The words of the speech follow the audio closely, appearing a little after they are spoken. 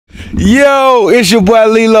Yo, it's your boy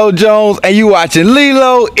Lelo Jones, and you watching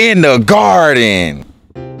Lelo in the Garden.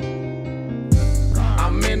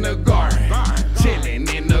 I'm in the garden, chilling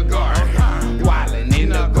in the garden, wilding in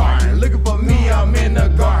the garden. Looking for me, I'm in the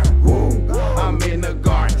garden. I'm in the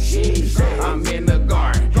garden, I'm in the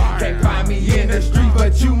garden. Can't find me in the street,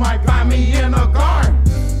 but you might find me in the garden.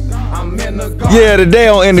 I'm in the garden. Yeah, today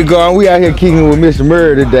on In the Garden, we out here kicking with Mr.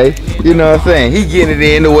 Murray today. You know what I'm saying? He getting it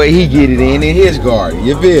in the way he get it in his garden.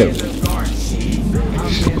 You feel me?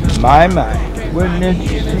 My, what an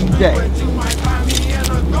interesting day.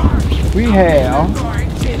 We have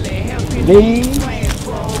these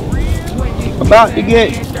about to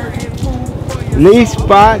get leaf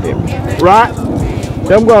spot and rot.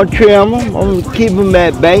 So I'm going to trim them. I'm going to keep them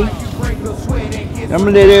at bay. I'm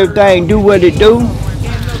going to let everything do what it do.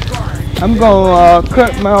 I'm going to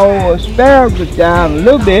cut my old asparagus down a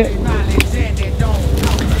little bit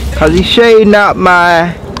because he's shading out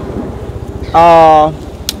my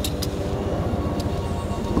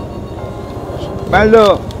my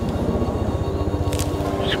little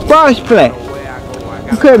squash plant.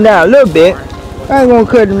 I'm cutting down a little bit. I ain't gonna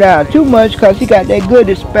cut him down too much because he got that good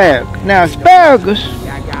asparagus. Now asparagus,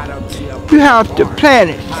 you have to plant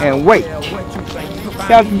it and wait. You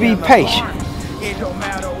have to be patient. It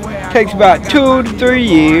takes about 2 to 3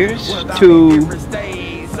 years to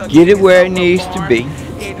get it where it needs to be.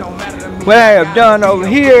 What I have done over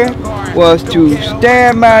here was to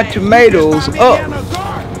stand my tomatoes up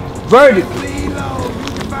vertically.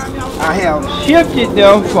 I have shifted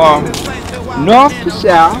them from north to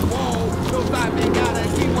south,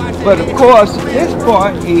 but of course at this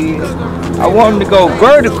point is I want them to go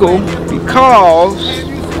vertical because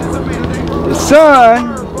the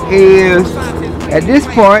sun is at this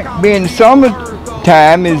point, being the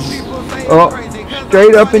summertime, is up,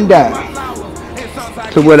 straight up and down.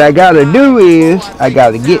 So what I gotta do is I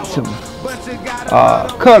gotta get some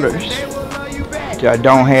cutters that I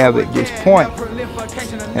don't have at this point.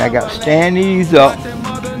 And I got to stand these up.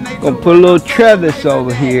 Gonna put a little trellis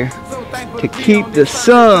over here to keep the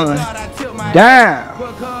sun down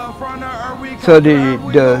so that it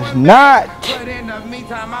does not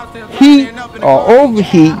heat or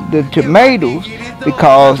overheat the tomatoes,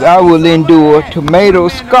 because I will endure tomato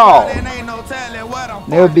scald.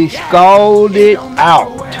 They'll be scalded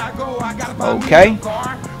out. Okay?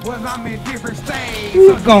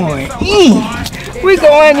 We're going in. We're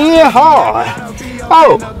going in hard.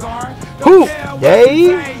 Oh, who?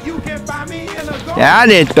 Dave? Yeah, I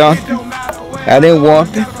didn't thump him. I didn't want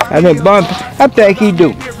him. I didn't bump him. I think he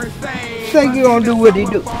do. I think he gonna do what he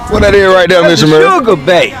do. What that is right there, Mr. Murray? Sugar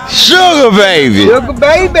baby. Sugar baby. Sugar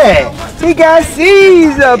baby. He got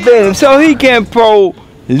seeds up in him so he can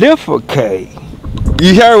proliferate.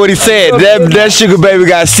 You heard what he said. That sugar baby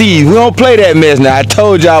got seeds. We don't play that mess now. I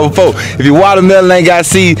told y'all before. If your watermelon ain't got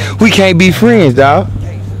seeds, we can't be friends, dog.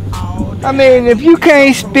 I mean, if you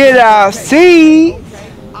can't spit out seeds,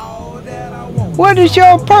 what is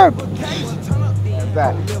your purpose?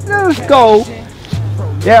 Let's go,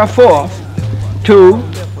 therefore, to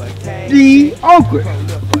the okra.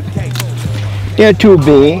 They're too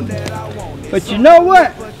big, but you know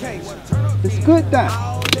what? It's a good thing.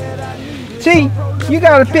 See, you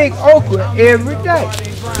gotta pick okra every day.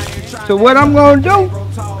 So what I'm gonna do,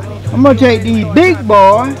 I'm gonna take these big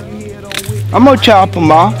boys, I'm gonna chop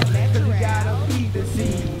them off.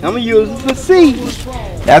 I'm gonna use them for seeds.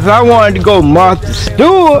 Now if I wanted to go Martha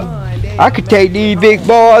Stewart, I could take these big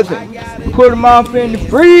boys and put them off in the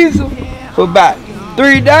freezer for about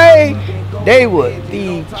 3 days. They would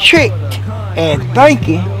be tricked and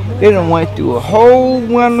thinking they done went through a whole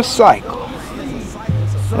winter cycle.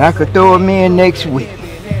 And I could throw them in next week.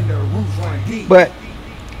 But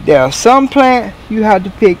there are some plants you have to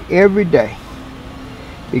pick every day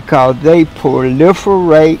because they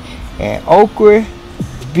proliferate, and okra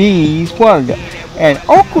bees one of them. And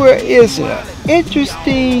okra is an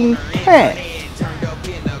interesting plant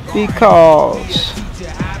because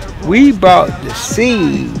we brought the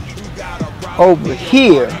seed over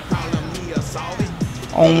here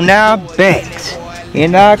on our backs,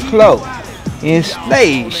 in our clothes, in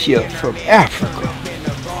slave ships from Africa.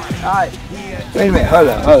 All right. Wait a minute, hold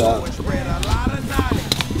on.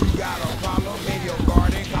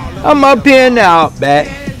 I'm up here in the Outback,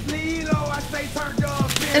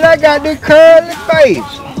 and I got this curly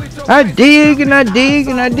face. I dig and I dig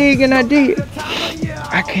and I dig and I dig.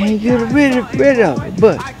 I can't get rid of it,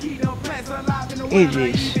 but it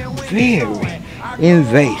is very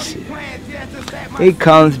invasive. It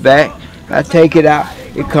comes back, I take it out,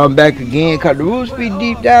 it comes back again because the roots be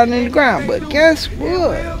deep down in the ground. But guess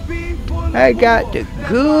what? I got the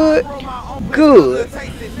good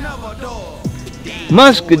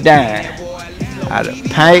muscadine out of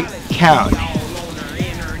Pike County.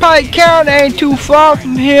 Pike County ain't too far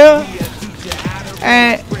from here.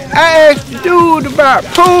 And I asked the dude about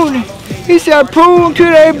pruning. He said prune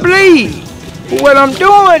till they bleed. But what I'm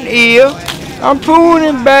doing is I'm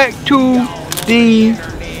pruning back to the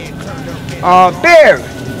berry.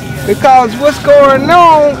 Because what's going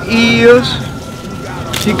on is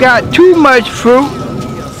you got too much fruit,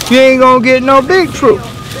 you ain't gonna get no big fruit.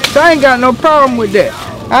 So I ain't got no problem with that.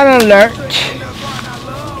 I done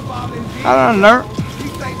learned.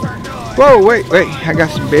 Whoa, wait, I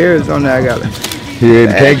got some berries on there. I gotta.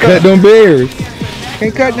 Yeah, can't cut them berries.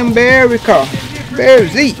 Can't cut them berries because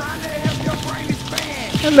berries eat.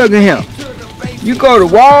 And look at him. You go to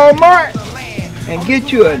Walmart and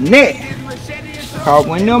get you a net. Cause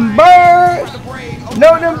when them birds,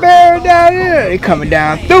 them berries down there, they coming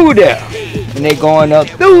down through there. And they going up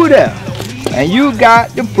through there. And you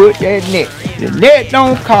got to put that net. The net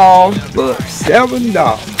don't cost but $7.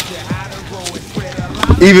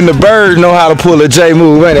 Even the birds know how to pull a J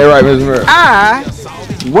move, ain't that right, Mr. Murray? I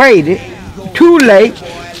waited too late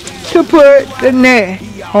to put the net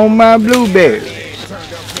on my blueberries.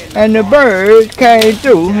 And the birds came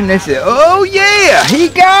through and they said, oh yeah, he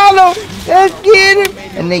got them. Let's get him.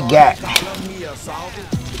 And they got me.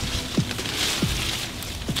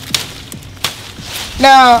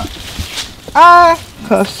 Now, I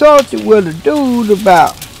consulted with a dude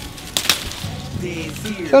about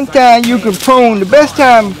sometimes you can prune. The best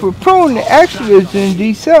time for pruning actually is in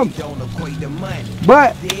December.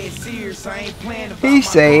 But he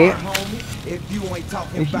said if you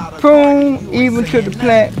prune even till the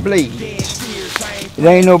plant bleeds, it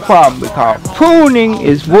ain't no problem because pruning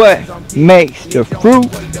is what makes the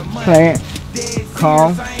fruit plant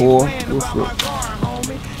come forth with fruit.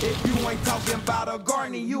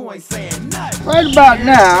 Right about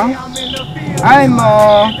now, I'm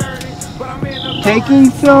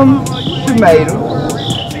taking some tomatoes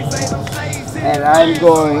and I'm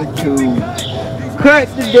going to cut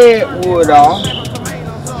the dead wood off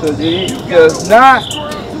so that it does not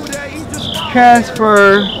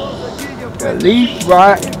transfer the leaf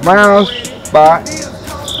brown spot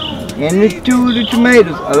into the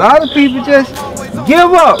tomatoes. A lot of people just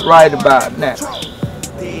give up right about now.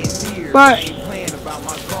 But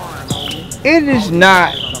it is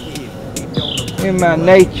not in my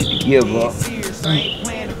nature to give up.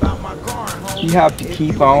 You have to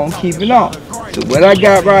keep on keeping on. So what I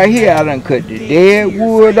got right here, I done cut the dead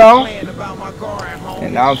wood off.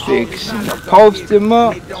 And I'm fixing to post them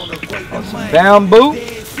up on some bamboo.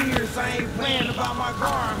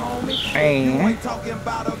 And if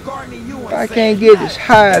I can't get as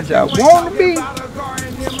high as I want to be,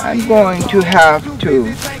 I'm going to have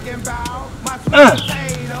to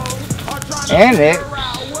annex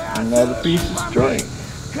another piece of string.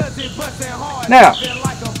 Now,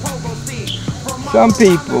 some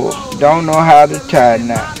people don't know how to tie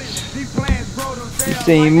knots. You've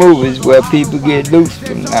seen movies where people get loose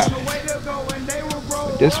from knots.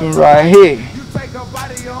 But this one right here is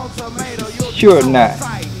a sure knot.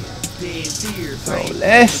 So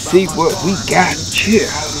let's see what we got here.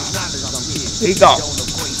 We go.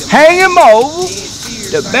 Hang him over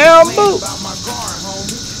the bamboo.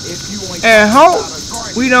 And hope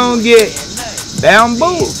we don't get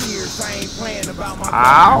bamboo.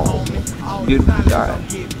 Ow. Beautiful guy.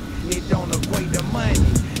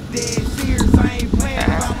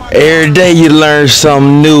 Every day you learn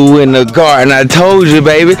something new in the garden. I told you,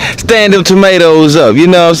 baby, stand them tomatoes up. You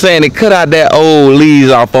know what I'm saying? And cut out that old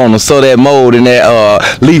leaves off on them so that mold and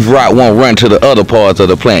that leaf rot won't run to the other parts of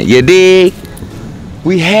the plant. You dig?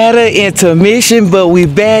 We had an intermission, but we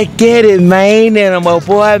back at it, man. And my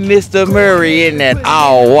boy, Mr. Murray, in that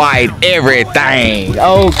all white everything.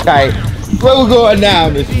 Okay. Where we going now,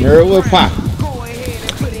 Mr. Murray? What pop?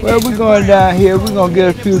 Well, we're going down here. We're going to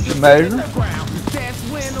get a few tomatoes.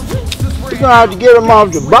 We're going to have to get them off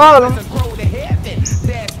the bottom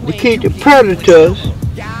to keep the predators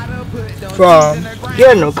from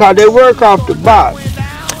getting them, because they work off the bottom.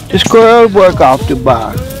 The squirrels work off the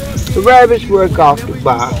bottom. The rabbits work off the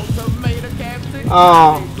bottom.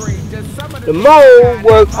 The moles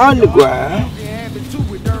work underground.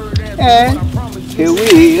 And here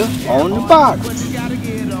we are on the bottom.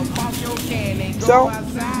 So,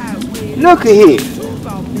 look at here.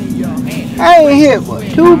 I ain't hit but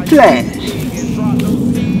 2 plants.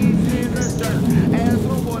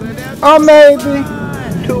 Or maybe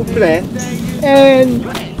 2 plants. And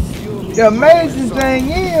the amazing thing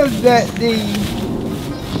is that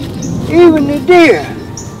even the deer,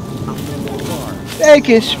 they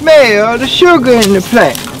can smell the sugar in the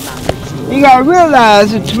plant. You gotta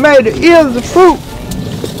realize the tomato is a fruit.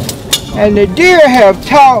 And the deer have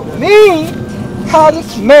taught me how to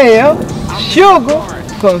smell sugar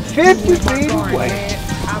from 50 feet away.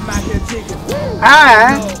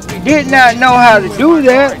 I did not know how to do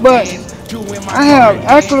that, but I have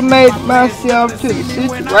acclimated myself to the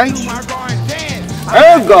situation.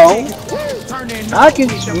 Ergo, I can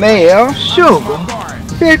smell sugar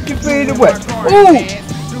 50 feet away. Ooh,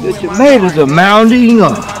 the tomatoes are mounting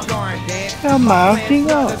up. They're mounting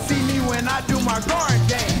up.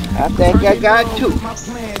 I think I got 2.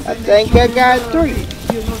 I think I got 3.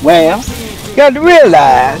 Well, you got to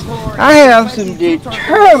realize I have some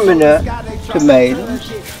determinate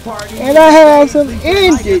tomatoes and I have some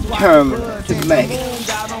indeterminate tomatoes.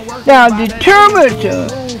 Now, determinate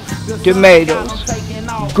tomatoes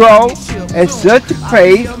grow at such a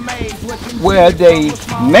pace where they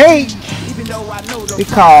make,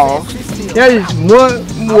 because that is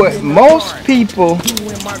what most people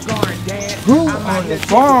grew on the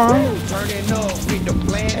farm,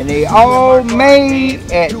 and they all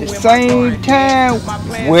made at the same time,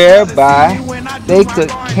 whereby they could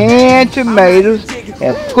can tomatoes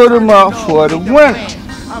and put them up for the winter.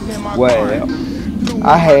 Well,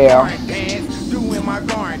 I have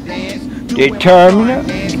determinate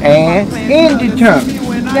and indeterminate.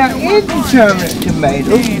 Now, indeterminate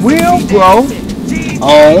tomatoes will grow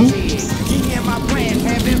on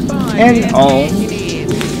and on.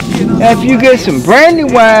 Now, if you get some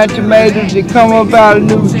brandywine tomatoes that come up out of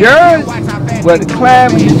New Jersey, where the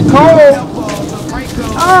climate is cold,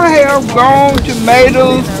 I have grown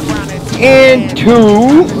tomatoes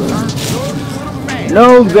into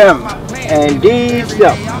November and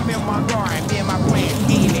December.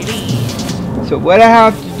 So what I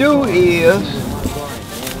have to do is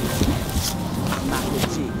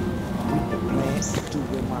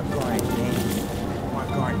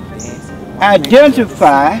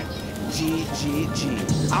identify,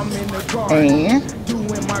 and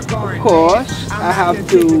of course I have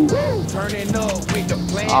to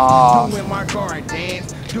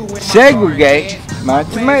segregate my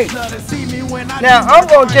tomatoes. Now I'm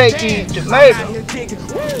going to take these tomatoes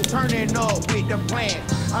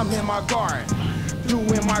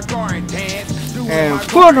and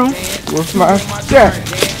put them with my stack.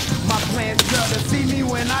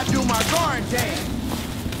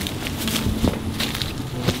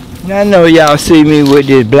 Now I know y'all see me with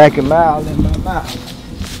this black and mild in my mouth.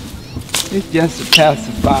 It's just a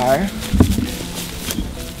pacifier.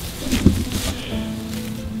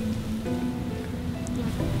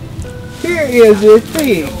 Here is a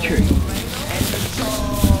fig tree.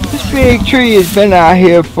 This fig tree has been out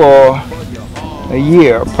here for a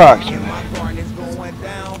year approximately.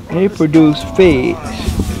 And it produced figs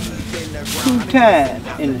 2 times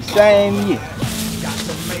in the same year.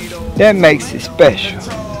 That makes it special.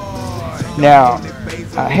 Now,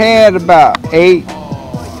 I had about 8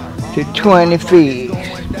 to 20 figs.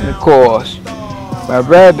 And of course, my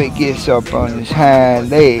rabbit gets up on his hind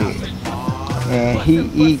legs and he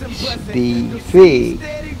eats the fig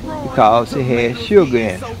because it has sugar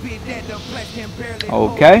in it.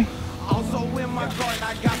 Okay?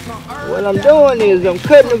 What I'm doing is I'm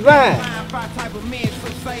cutting the vine.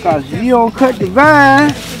 Because if you don't cut the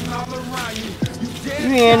vine,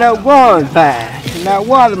 you end up growing vines, not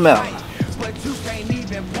watermelon.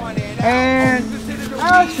 And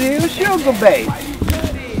I see a sugar baby.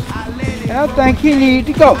 And I think he needs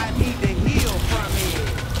to go.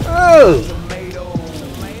 Oh.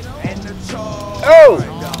 Oh,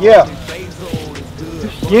 yeah.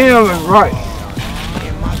 This Jim is right.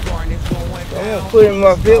 I'm going to put him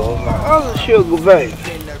up here with my other sugar baby.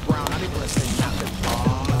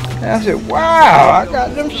 And I said, wow, I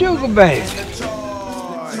got them sugar babies.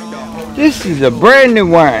 This is a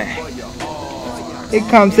brandywine. It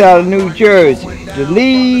comes out of New Jersey. The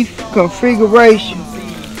leaf configuration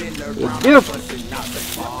is different.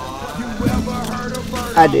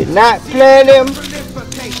 I did not plant him.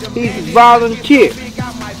 He's a volunteer.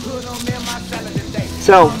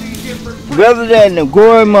 So, rather than to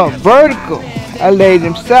grow him up vertical, I laid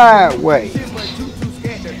him sideways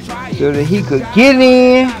so that he could get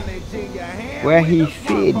in where he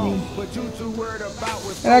fit me.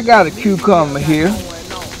 And I got a cucumber here.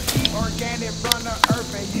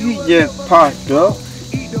 He just popped up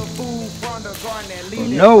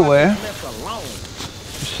from nowhere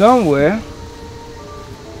to somewhere.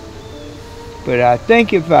 But I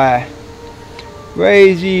think if I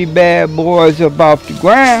raise these bad boys up off the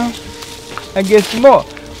ground, I get some more.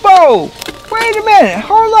 Whoa! Wait a minute,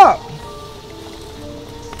 hold up.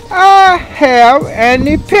 I have an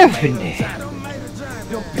epiphany.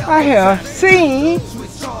 I have seen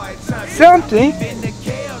something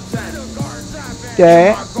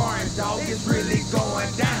that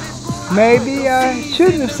maybe I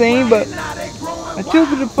shouldn't have seen, but I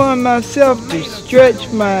took it upon myself to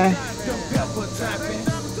stretch my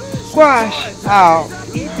squash out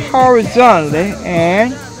horizontally,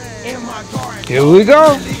 and here we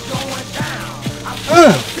go.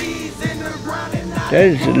 That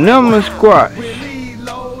is a lemon squash.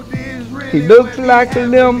 He looks like a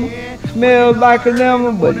lemon, smells like a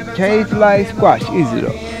lemon, but it tastes like squash. Is it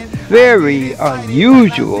a very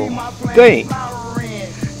unusual thing?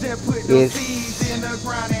 It's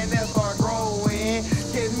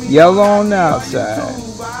yellow on the outside,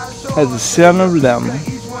 has a scent of lemon,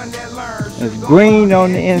 it's green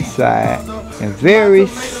on the inside, and very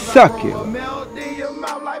succulent.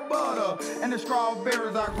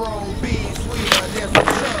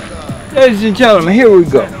 Ladies and gentlemen, here we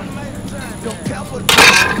go.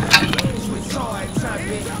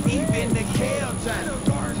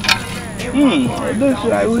 It looks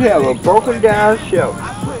like we have a broken down shelf,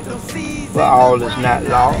 but all is not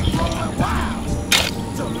lost.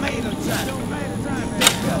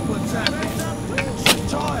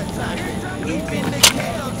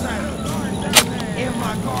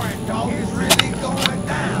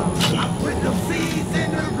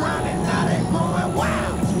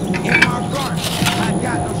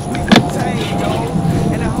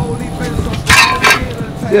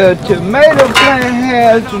 The tomato plant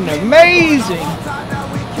has an amazing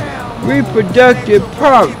reproductive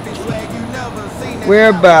process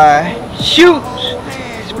whereby shoots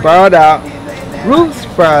sprout out, roots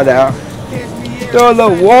sprout out, throw a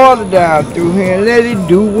little water down through here and let it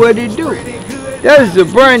do what it do. That is the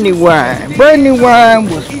brandy wine. Brandy wine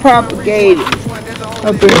was propagated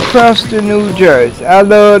up in Preston, New Jersey. I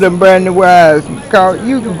love them brandy wines because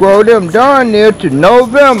you can grow them darn near to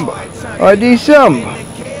November or December.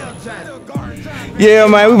 Yeah,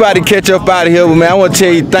 man, we about to catch up out of here, but man, I want to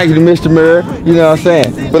tell you thank you to Mr. Murray, you know what I'm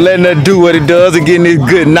saying, for letting us do what it does and getting this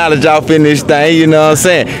good knowledge off in this thing, you know what I'm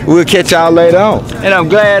saying. We'll catch y'all later on. And I'm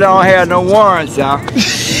glad I don't have no warrants out.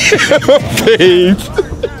 Peace.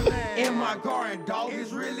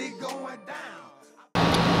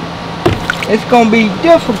 It's going to be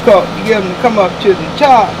difficult to get them to come up to the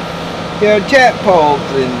top. There are tadpoles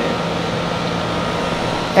in there.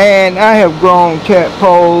 And I have grown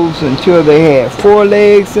tadpoles until they had 4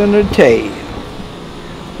 legs and a tail,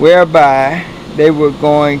 whereby they were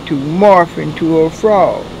going to morph into a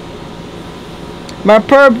frog. My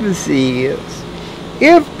purpose is,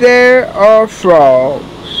 if there are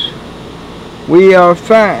frogs, we are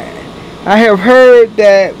fine. I have heard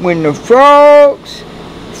that when the frogs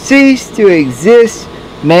cease to exist,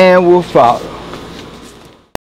 man will follow.